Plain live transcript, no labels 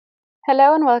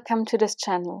Hello and welcome to this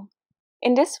channel.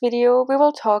 In this video, we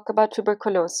will talk about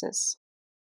tuberculosis.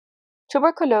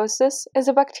 Tuberculosis is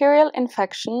a bacterial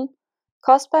infection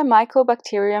caused by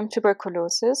Mycobacterium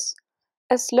tuberculosis,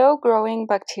 a slow-growing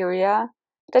bacteria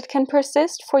that can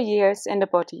persist for years in the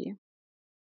body.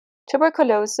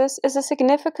 Tuberculosis is a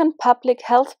significant public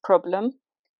health problem,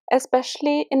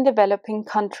 especially in developing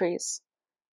countries,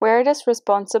 where it is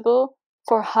responsible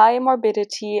for high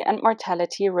morbidity and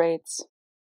mortality rates.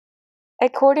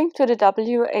 According to the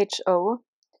WHO,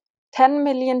 10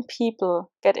 million people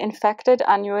get infected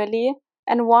annually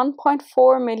and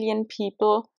 1.4 million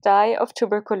people die of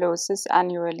tuberculosis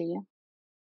annually.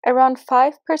 Around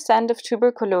 5% of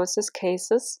tuberculosis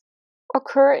cases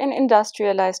occur in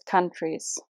industrialized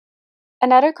countries.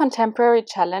 Another contemporary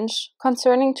challenge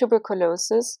concerning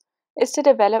tuberculosis is the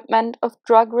development of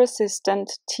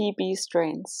drug-resistant TB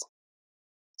strains.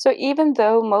 So even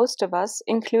though most of us,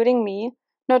 including me,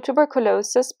 know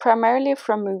tuberculosis primarily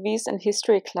from movies and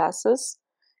history classes,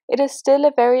 it is still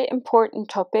a very important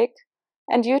topic,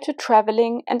 and due to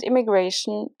traveling and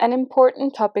immigration, an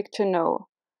important topic to know,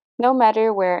 no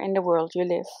matter where in the world you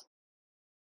live.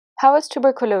 How is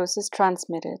tuberculosis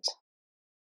transmitted?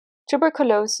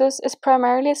 Tuberculosis is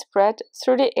primarily spread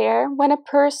through the air when a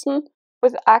person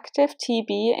with active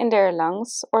TB in their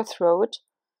lungs or throat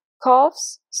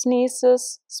coughs,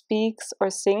 sneezes, speaks, or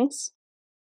sings,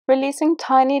 releasing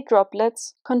tiny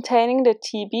droplets containing the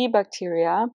TB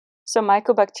bacteria, so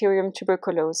Mycobacterium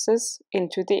tuberculosis,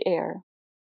 into the air.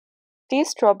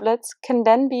 These droplets can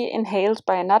then be inhaled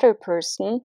by another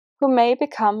person who may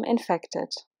become infected.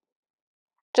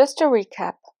 Just to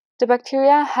recap, the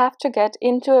bacteria have to get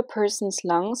into a person's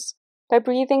lungs by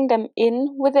breathing them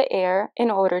in with the air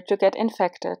in order to get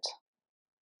infected.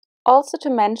 Also to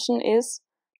mention is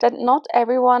that not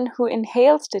everyone who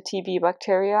inhales the TB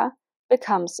bacteria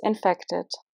becomes infected.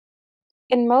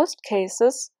 In most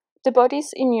cases, the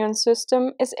body's immune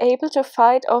system is able to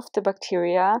fight off the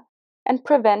bacteria and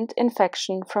prevent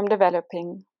infection from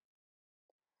developing.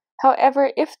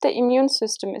 However, if the immune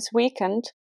system is weakened,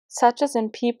 such as in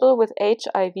people with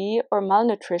HIV or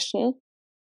malnutrition,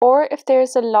 or if there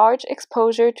is a large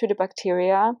exposure to the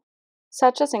bacteria,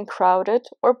 such as in crowded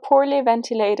or poorly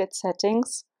ventilated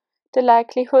settings, the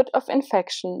likelihood of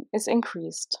infection is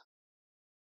increased.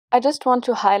 I just want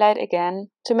to highlight again,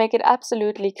 to make it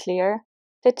absolutely clear,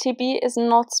 that TB is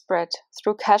not spread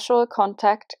through casual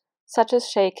contact, such as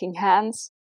shaking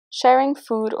hands, sharing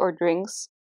food or drinks,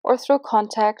 or through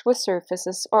contact with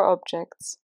surfaces or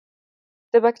objects.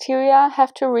 The bacteria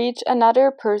have to reach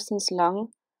another person's lung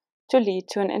to lead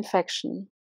to an infection.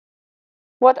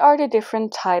 What are the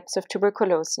different types of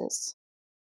tuberculosis?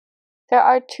 There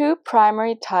are two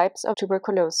primary types of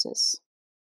tuberculosis: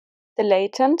 the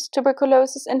latent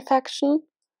tuberculosis infection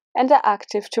and the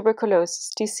active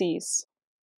tuberculosis disease.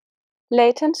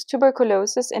 Latent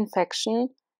tuberculosis infection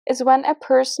is when a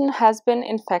person has been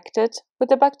infected with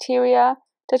the bacteria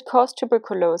that cause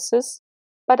tuberculosis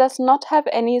but does not have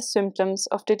any symptoms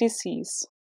of the disease.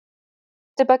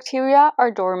 The bacteria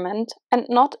are dormant and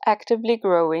not actively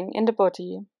growing in the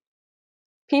body.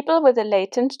 People with a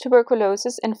latent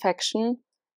tuberculosis infection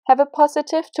have a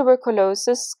positive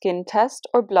tuberculosis skin test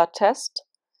or blood test,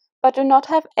 but do not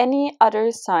have any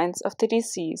other signs of the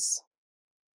disease.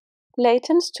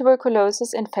 Latent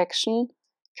tuberculosis infection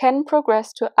can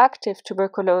progress to active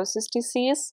tuberculosis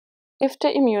disease if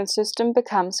the immune system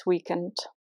becomes weakened.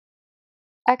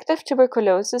 Active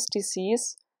tuberculosis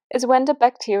disease is when the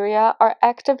bacteria are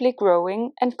actively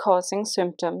growing and causing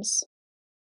symptoms.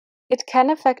 It can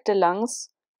affect the lungs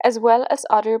as well as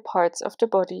other parts of the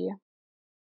body.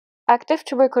 Active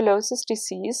tuberculosis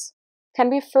disease can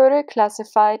be further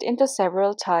classified into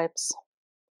several types.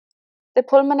 The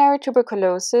pulmonary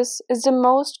tuberculosis is the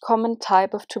most common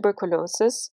type of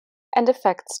tuberculosis and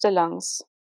affects the lungs.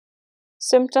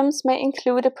 Symptoms may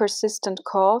include a persistent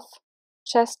cough,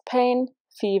 chest pain,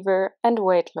 fever, and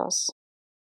weight loss.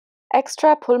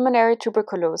 Extrapulmonary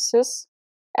tuberculosis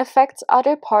affects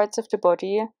other parts of the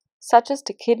body, such as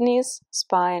the kidneys,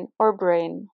 spine, or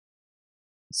brain.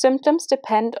 Symptoms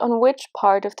depend on which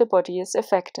part of the body is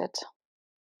affected.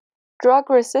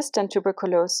 Drug-resistant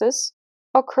tuberculosis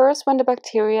occurs when the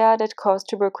bacteria that cause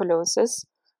tuberculosis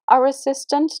are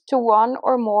resistant to one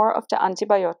or more of the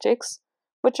antibiotics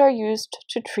which are used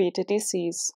to treat the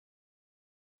disease.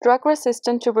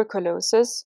 Drug-resistant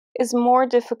tuberculosis is more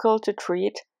difficult to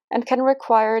treat and can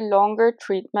require longer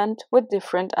treatment with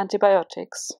different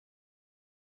antibiotics.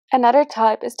 Another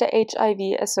type is the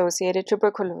HIV-associated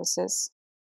tuberculosis.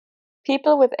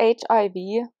 People with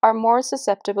HIV are more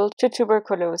susceptible to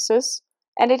tuberculosis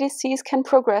and the disease can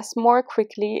progress more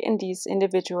quickly in these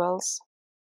individuals.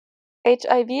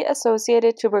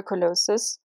 HIV-associated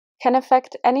tuberculosis can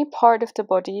affect any part of the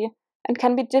body and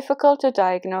can be difficult to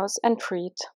diagnose and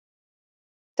treat.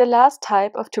 The last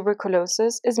type of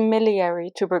tuberculosis is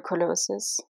miliary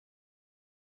tuberculosis.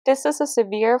 This is a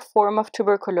severe form of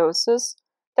tuberculosis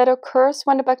that occurs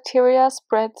when the bacteria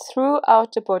spread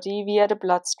throughout the body via the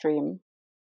bloodstream.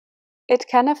 It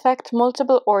can affect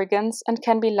multiple organs and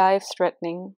can be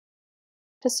life-threatening.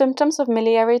 The symptoms of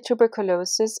miliary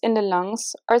tuberculosis in the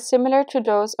lungs are similar to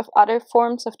those of other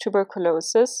forms of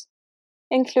tuberculosis,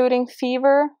 including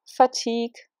fever,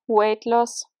 fatigue, weight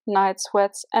loss, night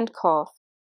sweats, and cough.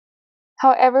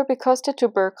 However, because the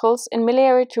tubercles in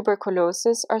miliary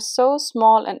tuberculosis are so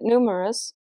small and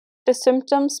numerous, the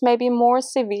symptoms may be more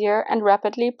severe and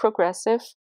rapidly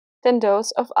progressive than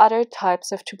those of other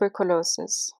types of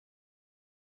tuberculosis.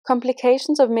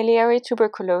 Complications of miliary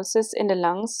tuberculosis in the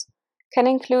lungs can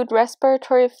include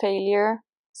respiratory failure,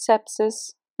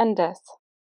 sepsis, and death.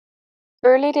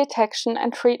 Early detection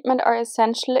and treatment are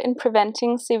essential in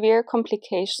preventing severe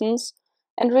complications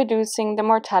and reducing the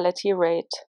mortality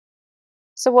rate.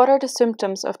 So what are the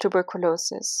symptoms of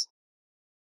tuberculosis?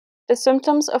 The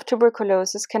symptoms of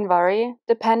tuberculosis can vary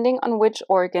depending on which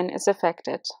organ is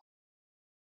affected.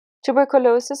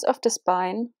 Tuberculosis of the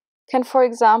spine can, for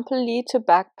example, lead to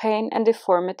back pain and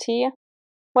deformity,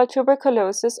 while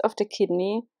tuberculosis of the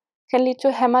kidney can lead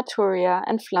to hematuria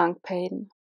and flank pain.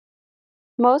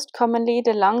 Most commonly,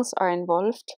 the lungs are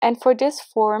involved, and for this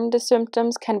form, the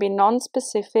symptoms can be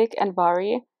non-specific and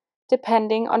vary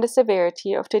depending on the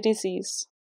severity of the disease.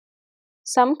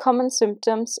 Some common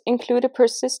symptoms include a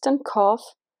persistent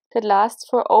cough that lasts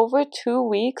for over 2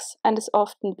 weeks and is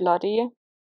often bloody,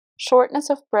 shortness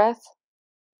of breath,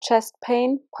 chest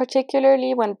pain,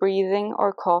 particularly when breathing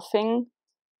or coughing,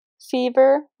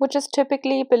 fever, which is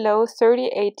typically below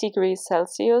 38 degrees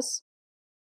Celsius,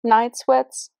 night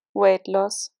sweats, weight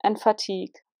loss, and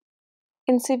fatigue.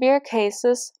 In severe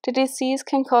cases, the disease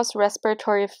can cause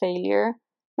respiratory failure,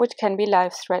 which can be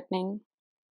life-threatening.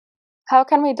 How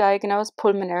can we diagnose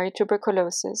pulmonary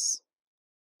tuberculosis?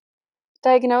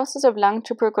 Diagnosis of lung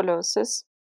tuberculosis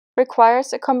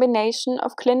requires a combination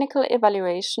of clinical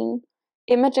evaluation,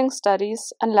 imaging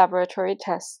studies, and laboratory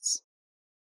tests.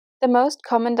 The most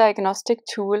common diagnostic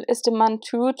tool is the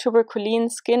Mantoux tuberculin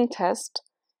skin test,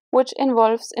 which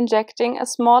involves injecting a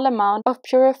small amount of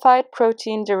purified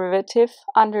protein derivative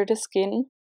under the skin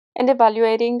and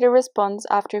evaluating the response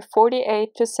after 48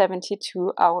 to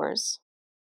 72 hours.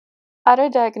 Other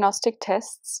diagnostic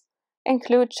tests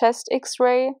include chest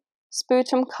X-ray,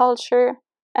 sputum culture,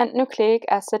 and nucleic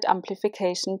acid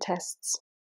amplification tests.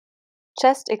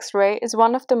 Chest X-ray is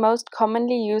one of the most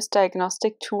commonly used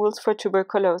diagnostic tools for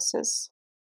tuberculosis.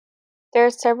 There are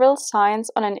several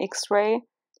signs on an X-ray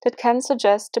that can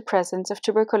suggest the presence of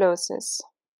tuberculosis.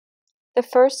 The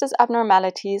first is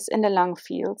abnormalities in the lung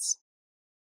fields.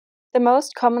 The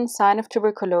most common sign of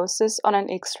tuberculosis on an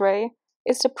X-ray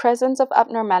is the presence of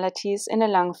abnormalities in the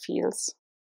lung fields.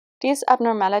 These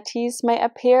abnormalities may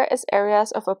appear as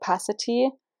areas of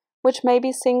opacity, which may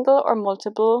be single or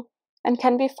multiple, and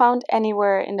can be found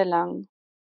anywhere in the lung.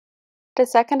 The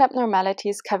second abnormality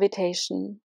is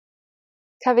cavitation.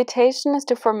 Cavitation is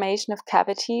the formation of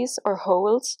cavities or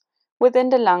holes within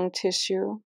the lung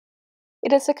tissue.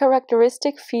 It is a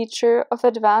characteristic feature of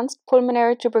advanced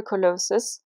pulmonary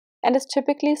tuberculosis and is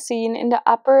typically seen in the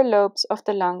upper lobes of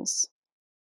the lungs.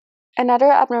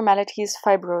 Another abnormality is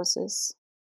fibrosis.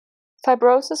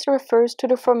 Fibrosis refers to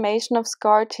the formation of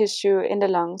scar tissue in the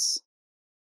lungs.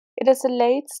 It is a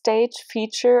late-stage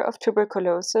feature of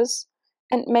tuberculosis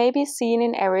and may be seen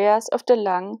in areas of the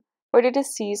lung where the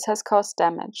disease has caused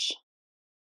damage.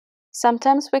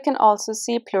 Sometimes we can also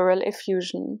see pleural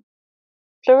effusion.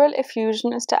 Pleural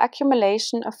effusion is the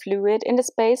accumulation of fluid in the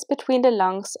space between the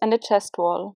lungs and the chest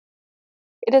wall.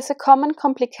 It is a common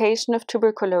complication of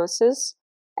tuberculosis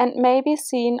and may be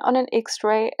seen on an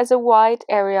X-ray as a wide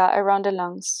area around the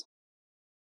lungs.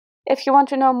 If you want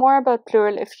to know more about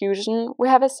pleural effusion, we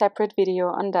have a separate video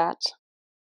on that.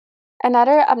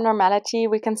 Another abnormality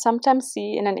we can sometimes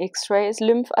see in an X-ray is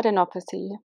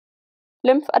lymphadenopathy.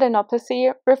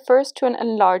 Lymphadenopathy refers to an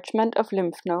enlargement of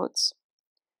lymph nodes.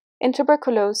 In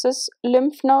tuberculosis,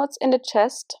 lymph nodes in the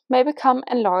chest may become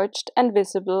enlarged and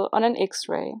visible on an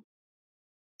X-ray.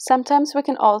 Sometimes we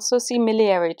can also see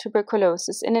miliary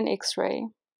tuberculosis in an X-ray.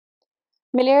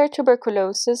 Miliary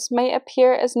tuberculosis may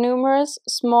appear as numerous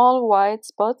small white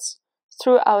spots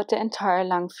throughout the entire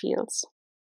lung fields.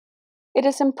 It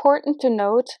is important to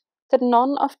note that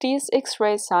none of these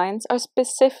X-ray signs are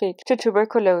specific to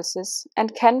tuberculosis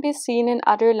and can be seen in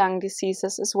other lung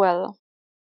diseases as well.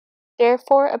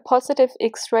 Therefore, a positive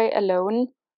X-ray alone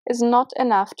is not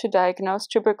enough to diagnose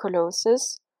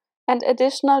tuberculosis, and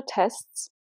additional tests,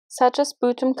 such as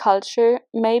sputum culture,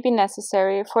 may be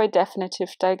necessary for a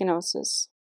definitive diagnosis.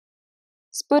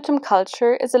 Sputum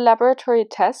culture is a laboratory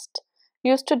test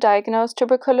used to diagnose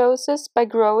tuberculosis by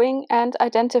growing and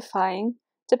identifying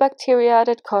the bacteria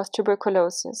that cause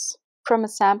tuberculosis from a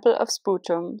sample of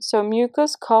sputum, so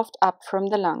mucus coughed up from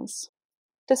the lungs.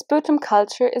 The sputum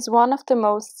culture is one of the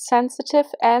most sensitive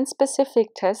and specific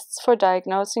tests for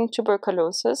diagnosing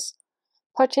tuberculosis,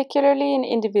 particularly in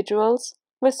individuals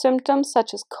with symptoms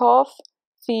such as cough,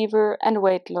 fever, and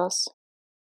weight loss.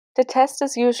 The test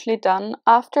is usually done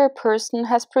after a person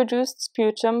has produced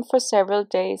sputum for several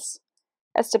days,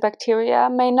 as the bacteria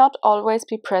may not always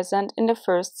be present in the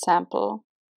first sample.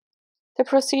 The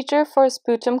procedure for a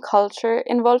sputum culture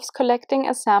involves collecting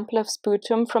a sample of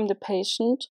sputum from the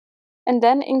patient and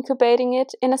then incubating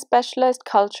it in a specialized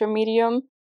culture medium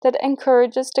that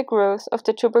encourages the growth of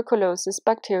the tuberculosis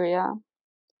bacteria.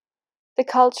 The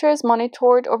culture is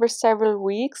monitored over several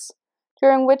weeks,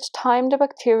 during which time the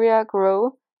bacteria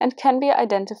grow and can be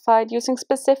identified using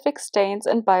specific stains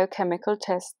and biochemical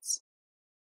tests.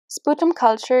 Sputum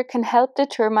culture can help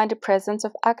determine the presence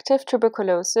of active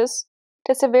tuberculosis,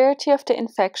 the severity of the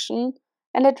infection,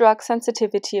 and the drug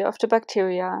sensitivity of the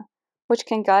bacteria, which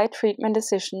can guide treatment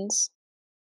decisions.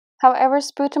 However,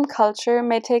 sputum culture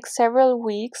may take several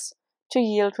weeks to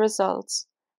yield results,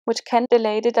 which can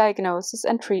delay the diagnosis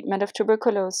and treatment of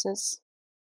tuberculosis.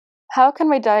 How can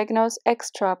we diagnose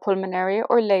extrapulmonary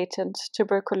or latent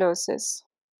tuberculosis?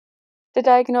 The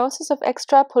diagnosis of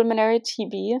extrapulmonary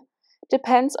TB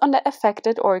depends on the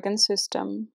affected organ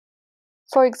system.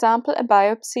 For example, a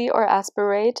biopsy or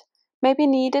aspirate may be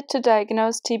needed to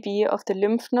diagnose TB of the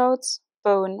lymph nodes,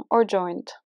 bone, or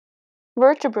joint.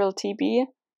 Vertebral TB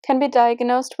can be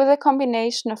diagnosed with a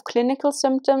combination of clinical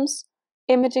symptoms,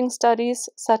 imaging studies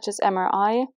such as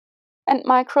MRI, and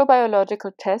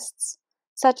microbiological tests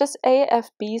such as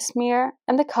AFB smear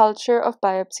and the culture of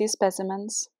biopsy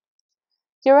specimens.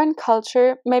 Urine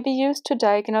culture may be used to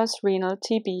diagnose renal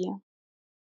TB.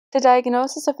 The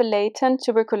diagnosis of a latent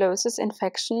tuberculosis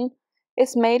infection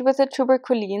is made with a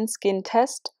tuberculin skin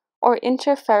test or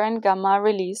interferon gamma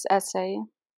release assay.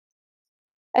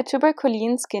 A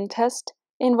tuberculin skin test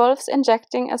involves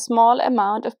injecting a small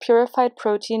amount of purified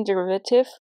protein derivative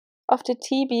of the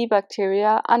TB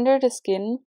bacteria under the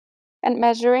skin and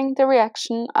measuring the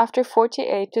reaction after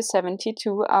 48 to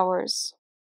 72 hours.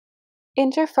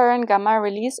 Interferon gamma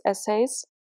release assays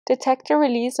detect the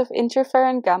release of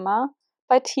interferon gamma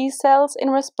by T cells in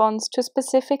response to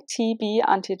specific TB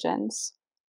antigens.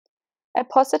 A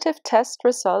positive test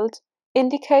result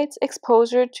indicates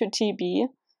exposure to TB,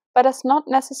 but does not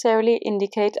necessarily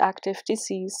indicate active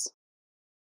disease.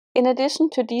 In addition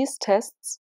to these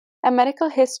tests, a medical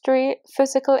history,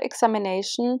 physical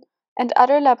examination, and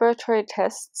other laboratory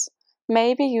tests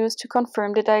may be used to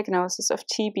confirm the diagnosis of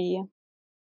TB.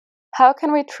 How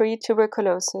can we treat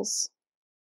tuberculosis?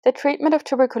 The treatment of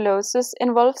tuberculosis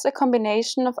involves a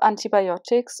combination of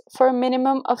antibiotics for a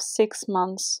minimum of 6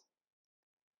 months.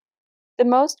 The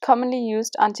most commonly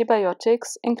used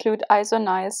antibiotics include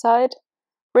isoniazid,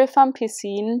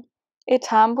 rifampicin,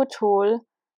 ethambutol,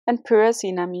 and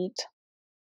pyrazinamide.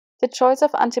 The choice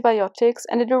of antibiotics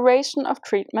and the duration of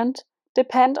treatment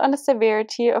depend on the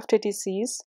severity of the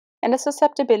disease and the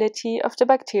susceptibility of the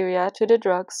bacteria to the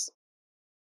drugs.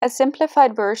 A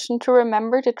simplified version to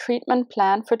remember the treatment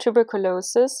plan for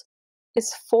tuberculosis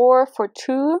is 4 for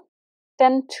 2,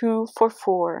 then 2 for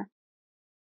 4.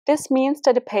 This means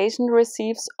that the patient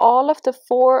receives all of the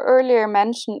 4 earlier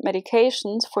mentioned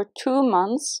medications for 2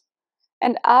 months,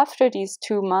 and after these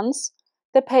 2 months,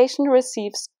 the patient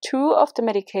receives 2 of the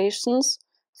medications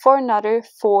for another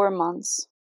 4 months.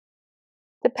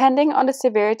 Depending on the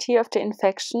severity of the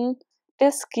infection,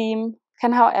 this scheme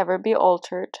can, however, be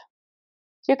altered.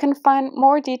 You can find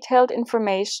more detailed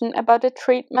information about the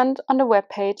treatment on the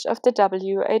webpage of the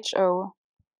WHO.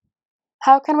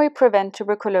 How can we prevent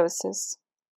tuberculosis?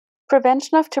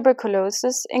 Prevention of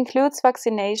tuberculosis includes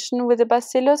vaccination with the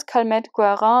Bacillus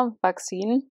calmette-guerin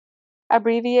vaccine,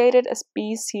 abbreviated as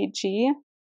BCG,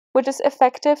 which is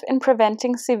effective in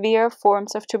preventing severe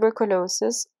forms of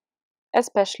tuberculosis,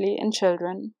 especially in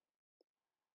children.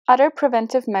 Other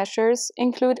preventive measures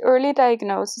include early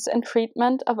diagnosis and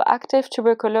treatment of active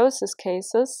tuberculosis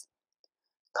cases,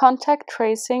 contact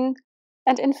tracing,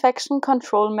 and infection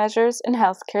control measures in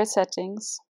healthcare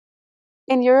settings.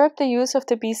 In Europe, the use of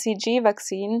the BCG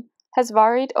vaccine has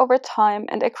varied over time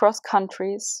and across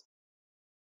countries.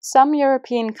 Some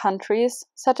European countries,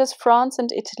 such as France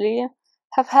and Italy,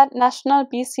 have had national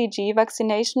BCG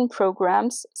vaccination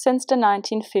programs since the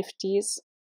 1950s,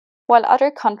 while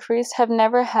other countries have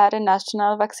never had a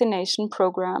national vaccination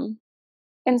program.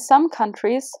 In some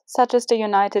countries, such as the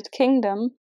United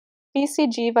Kingdom,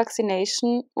 BCG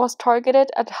vaccination was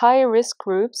targeted at high-risk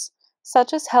groups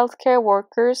such as healthcare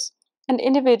workers and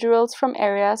individuals from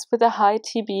areas with a high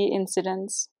TB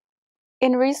incidence.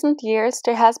 In recent years,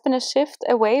 there has been a shift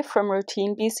away from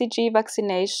routine BCG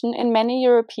vaccination in many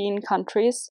European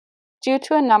countries due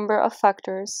to a number of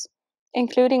factors,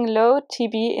 including low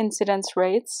TB incidence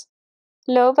rates,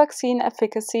 low vaccine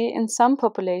efficacy in some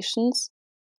populations,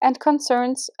 and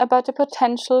concerns about the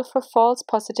potential for false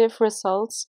positive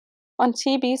results on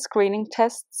TB screening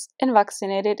tests in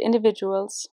vaccinated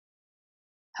individuals.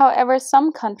 However,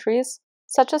 some countries,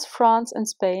 such as France and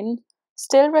Spain,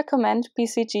 still recommend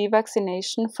BCG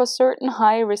vaccination for certain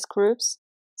high-risk groups,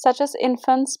 such as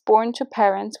infants born to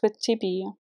parents with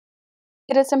TB.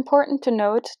 It is important to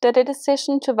note that a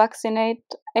decision to vaccinate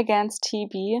against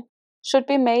TB should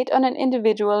be made on an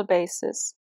individual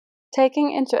basis,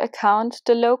 taking into account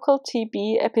the local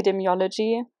TB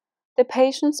epidemiology, the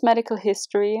patient's medical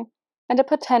history, and the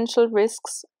potential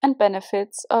risks and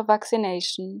benefits of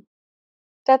vaccination.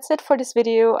 That's it for this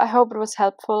video. I hope it was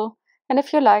helpful, and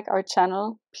if you like our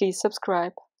channel, please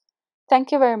subscribe.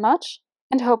 Thank you very much,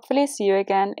 and hopefully see you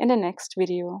again in the next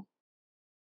video.